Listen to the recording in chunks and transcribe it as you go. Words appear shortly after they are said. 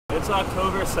It's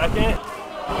October 2nd.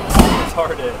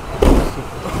 Retarded.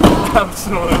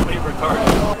 Absolutely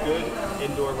retarded. Good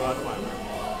indoor rock climber.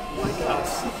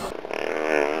 Yes.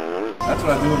 That's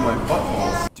what I do with my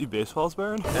buttholes. Do baseballs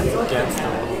burn? That's against the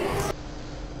rules.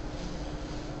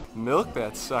 Milk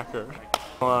that sucker.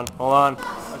 Hold on, hold on.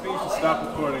 I think you should stop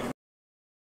recording.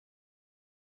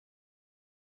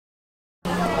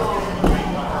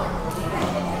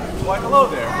 Why, hello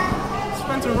there.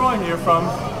 Spencer Roy here from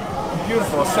the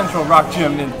beautiful Central Rock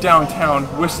Gym in downtown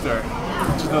Worcester,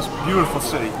 which is this beautiful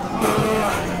city.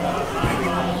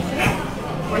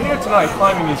 We're here tonight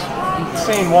climbing these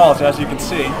insane walls, as you can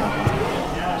see,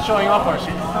 showing off our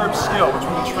superb skill, which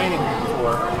we've been training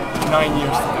for 9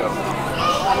 years to do.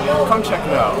 Come check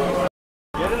it out.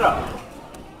 Get it up.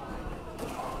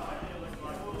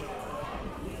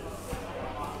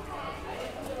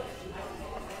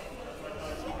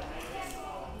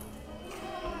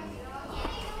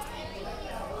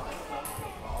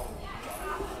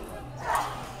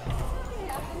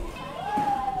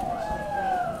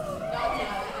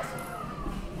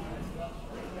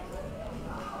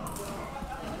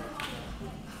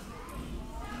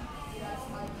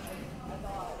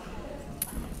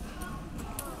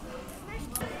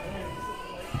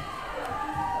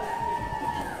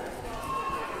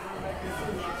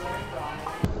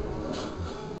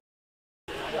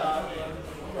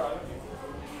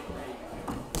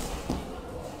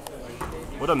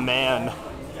 What a man.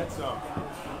 Get some.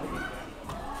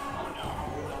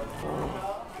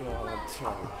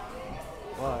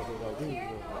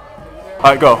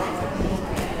 Alright, go.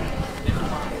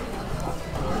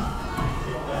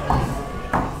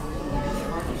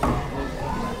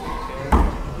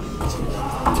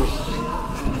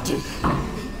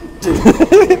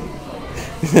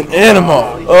 He's an animal.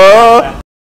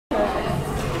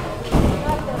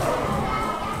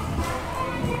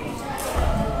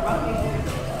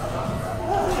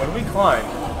 When we climb,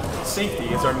 safety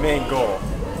is our main goal.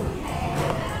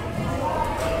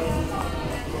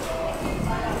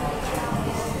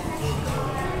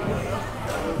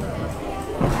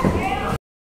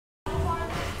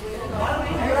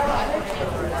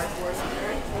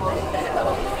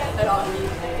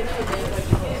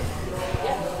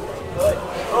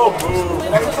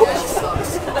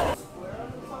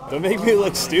 Don't make me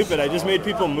look stupid, I just made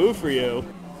people move for you.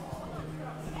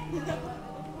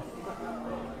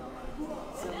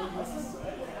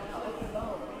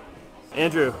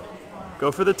 Andrew,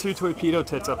 go for the 2 torpedo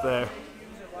tits up there.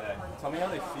 Tell me how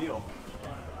they feel.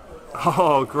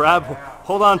 Oh,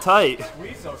 hold on tight.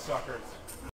 Squeeze those suckers.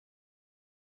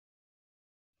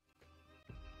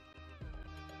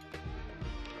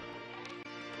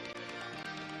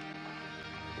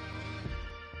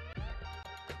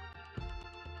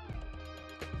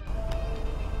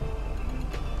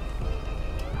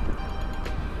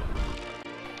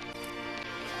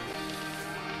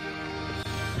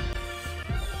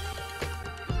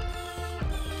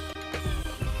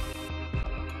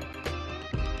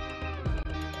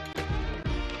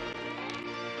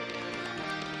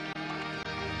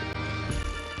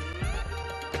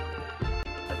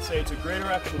 I'd say it's a great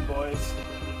erection, boys.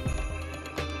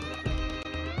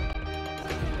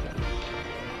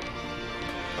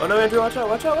 Oh no, Andrew, watch out,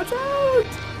 watch out, watch out!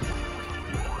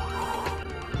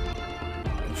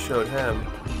 You showed him.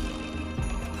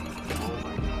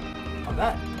 On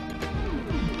that.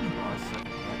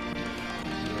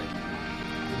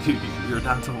 You're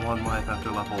down to 1 life after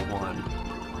level 1.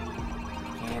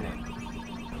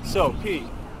 So, Pete,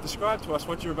 describe to us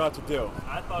what you're about to do.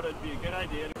 I thought it'd be a good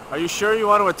idea. Are you sure you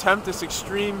want to attempt this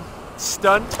extreme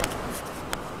stunt?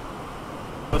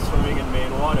 Swimming in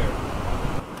main water.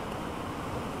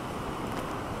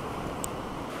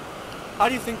 How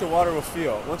do you think the water will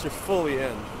feel once you're fully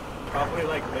in? Probably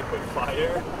like liquid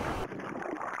fire.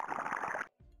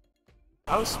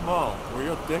 How small will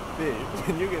your dick be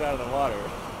when you get out of the water?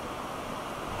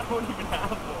 I won't even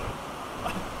have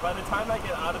one. By the time I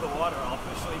get out of the water, I'll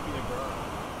officially be a girl.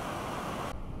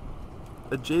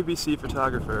 A JBC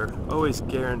photographer always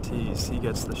guarantees he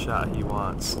gets the shot he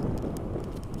wants.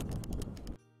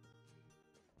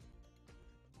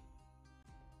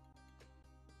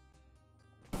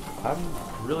 I'm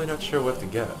really not sure what to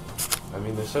get. I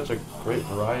mean, there's such a great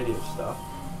variety of stuff.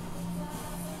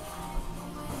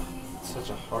 It's such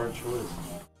a hard choice.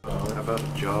 How about a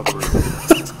job or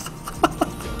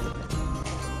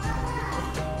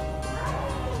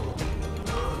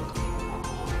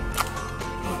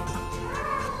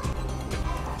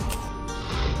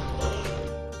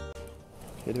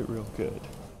Hit it real good.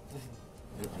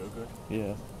 Hit it real good?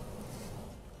 Yeah.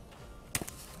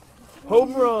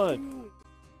 Home run!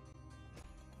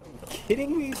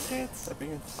 kidding me, Tits? I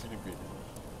think it's disintegrated.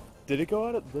 Did it go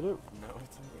out? Did it? No,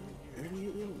 it's What do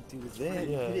you do that?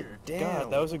 Yeah. Put it down.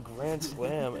 God, that was a grand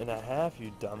slam and a half,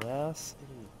 you dumbass.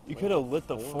 You could have lit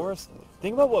the forest.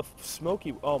 Think about what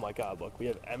smoky. Oh my God! Look, we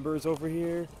have embers over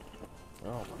here.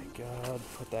 Oh my God!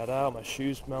 Put that out. My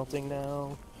shoes melting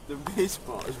now. The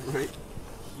baseball is right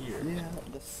here. Yeah,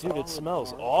 Dude, it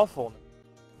smells awful.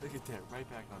 Look at that, right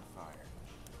back on fire.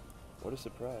 What a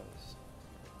surprise.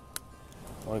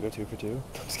 Want to go 2 for 2?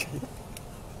 I'm just kidding.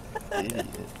 Idiot.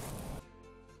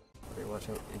 Wait, watch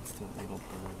how instantly it'll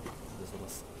burn this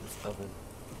oven.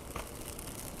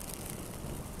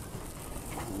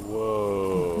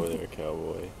 Whoa, there,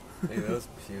 cowboy. Hey, those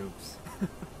pubes.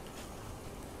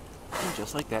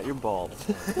 Just like that, you're bald. As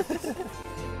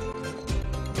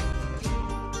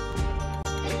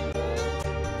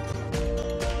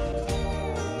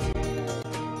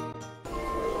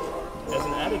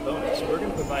an added bonus, we're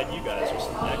going to provide you guys with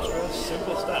some extra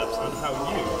simple steps on how you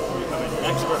can become an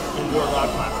expert indoor rock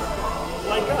climber,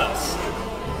 like us.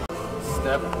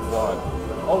 Step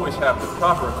 1. Always have the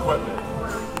proper equipment.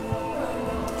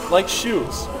 Like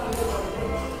shoes.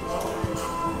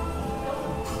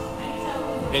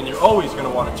 And you're always going to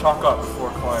want to chalk up before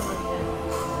climbing.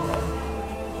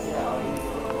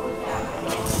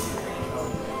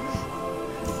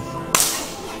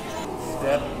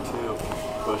 Step 2.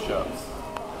 Push-ups.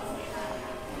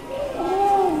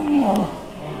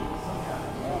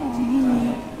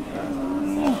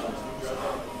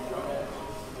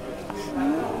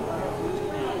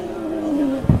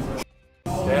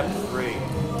 Step 3.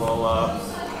 Pull-ups.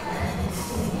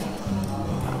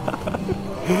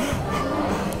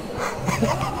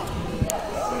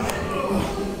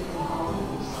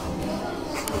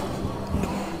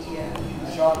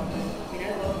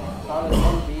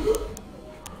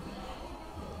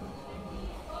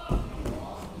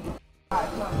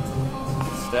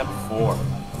 Step 4.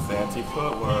 Fancy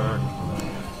footwork.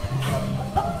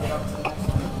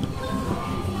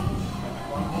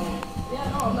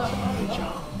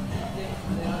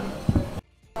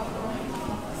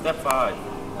 Step 5.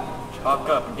 Chalk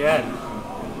up again.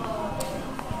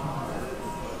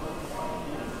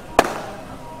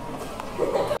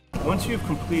 Once you've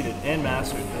completed and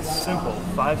mastered this simple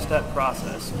 5-step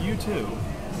process, you too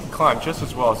can climb just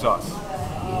as well as us,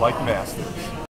 like masters.